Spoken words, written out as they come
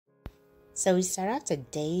So we start off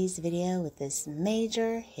today's video with this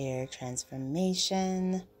major hair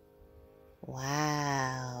transformation.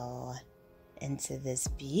 Wow. Into this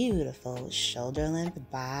beautiful shoulder length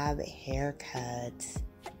bob haircut.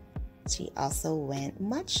 She also went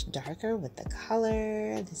much darker with the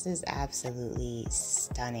color. This is absolutely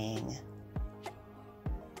stunning.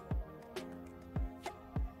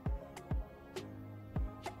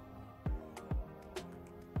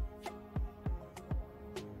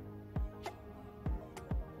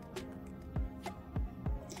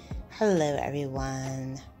 Hello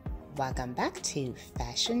everyone, welcome back to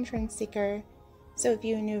Fashion Trend Seeker. So if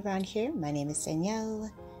you're new around here, my name is Danielle,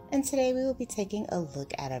 and today we will be taking a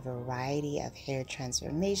look at a variety of hair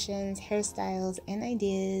transformations, hairstyles, and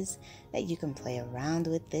ideas that you can play around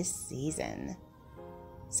with this season.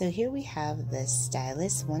 So here we have the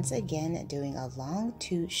stylist once again doing a long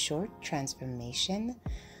to short transformation.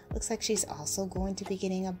 Looks like she's also going to be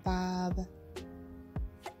getting a bob.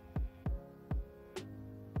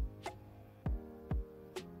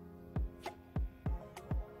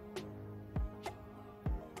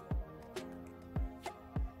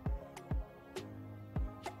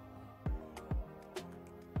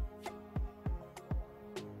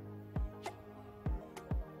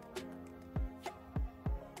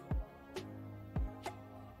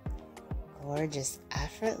 Gorgeous,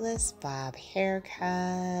 effortless bob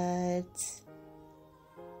haircut.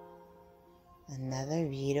 Another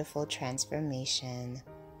beautiful transformation.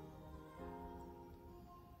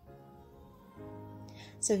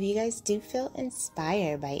 So if you guys do feel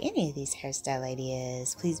inspired by any of these hairstyle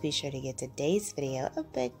ideas, please be sure to give today's video a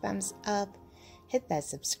big thumbs up, hit that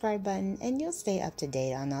subscribe button, and you'll stay up to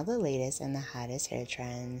date on all the latest and the hottest hair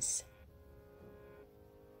trends.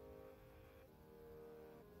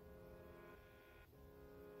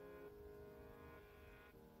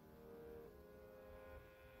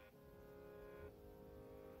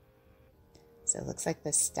 So it looks like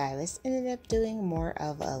the stylist ended up doing more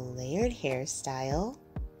of a layered hairstyle.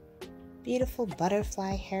 Beautiful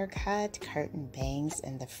butterfly haircut, curtain bangs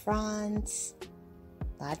in the front.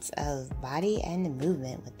 Lots of body and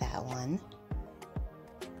movement with that one.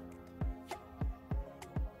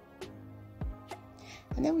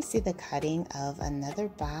 And then we see the cutting of another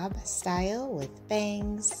bob style with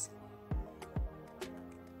bangs.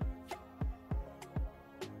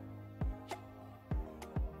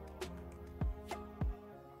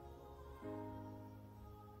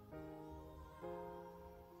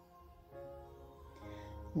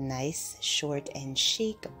 Nice short and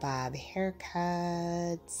chic bob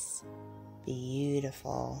haircuts.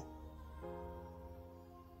 Beautiful.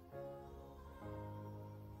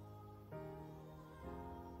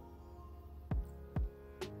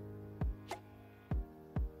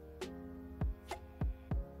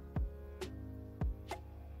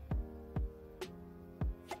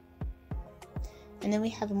 And then we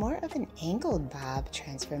have more of an angled bob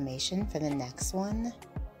transformation for the next one.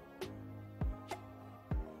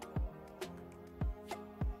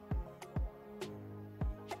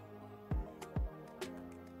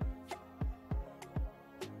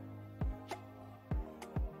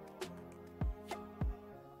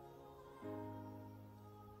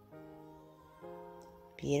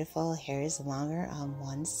 Beautiful, hair is longer on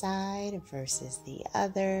one side versus the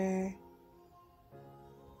other.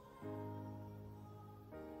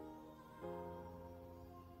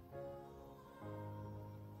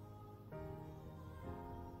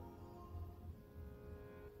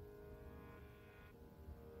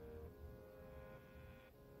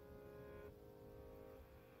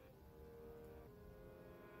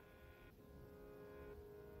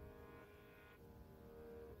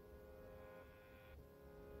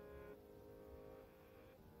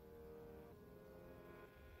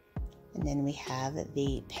 And then we have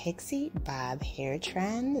the pixie bob hair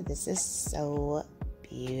trend. This is so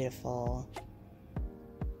beautiful.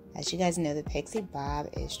 As you guys know, the pixie bob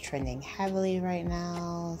is trending heavily right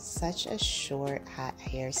now. Such a short, hot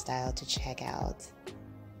hairstyle to check out.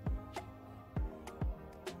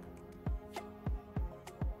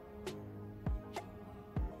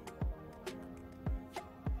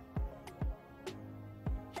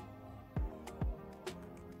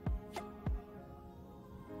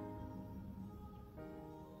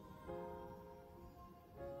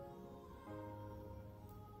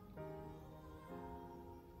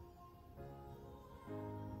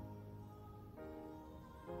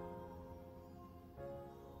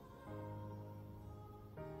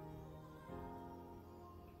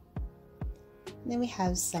 Then we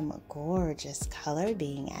have some gorgeous color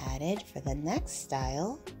being added for the next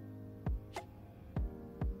style.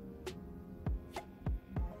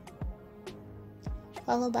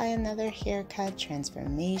 followed by another haircut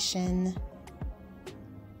transformation.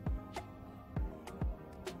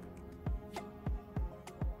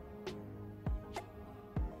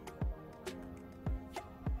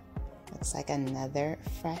 Looks like another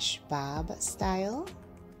fresh bob style.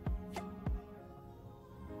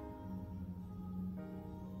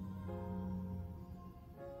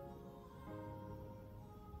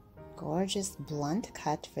 Gorgeous blunt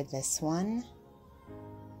cut for this one.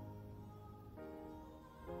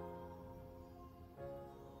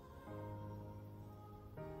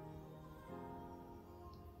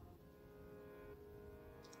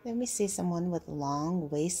 Then we see someone with long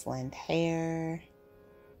waist-length hair.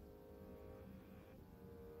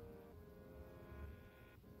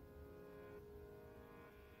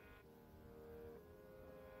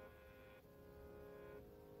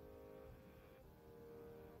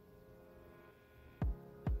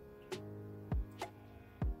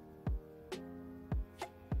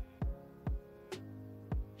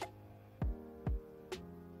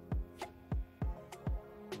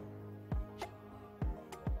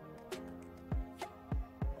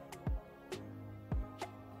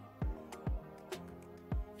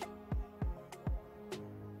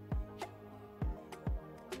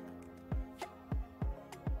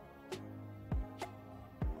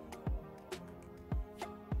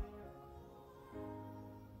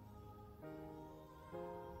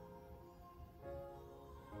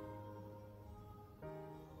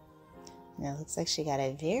 Now it looks like she got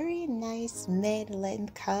a very nice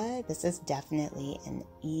mid-length cut. This is definitely an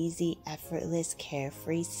easy, effortless,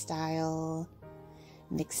 carefree style.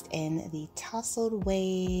 Mixed in the tousled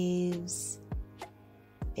waves.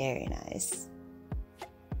 Very nice.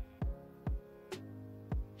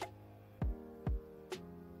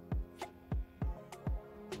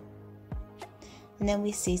 And then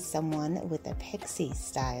we see someone with a pixie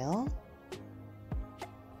style.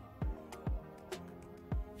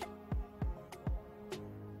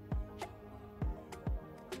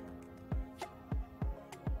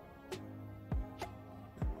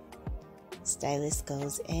 Stylist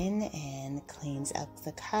goes in and cleans up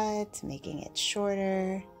the cut, making it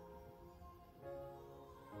shorter.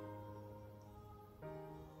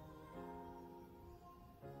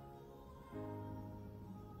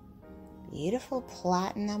 Beautiful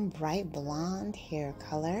platinum bright blonde hair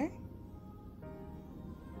color.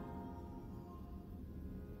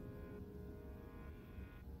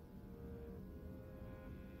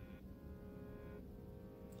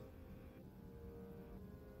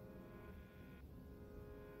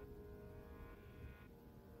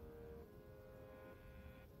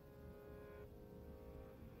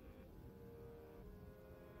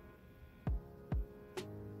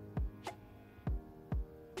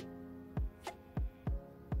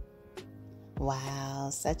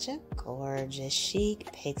 Wow, such a gorgeous,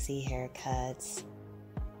 chic pixie haircut.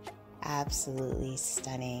 Absolutely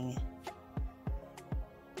stunning.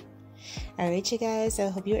 Alright you guys, I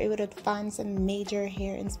hope you were able to find some major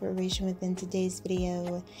hair inspiration within today's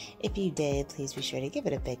video. If you did, please be sure to give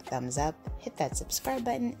it a big thumbs up, hit that subscribe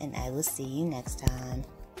button, and I will see you next time.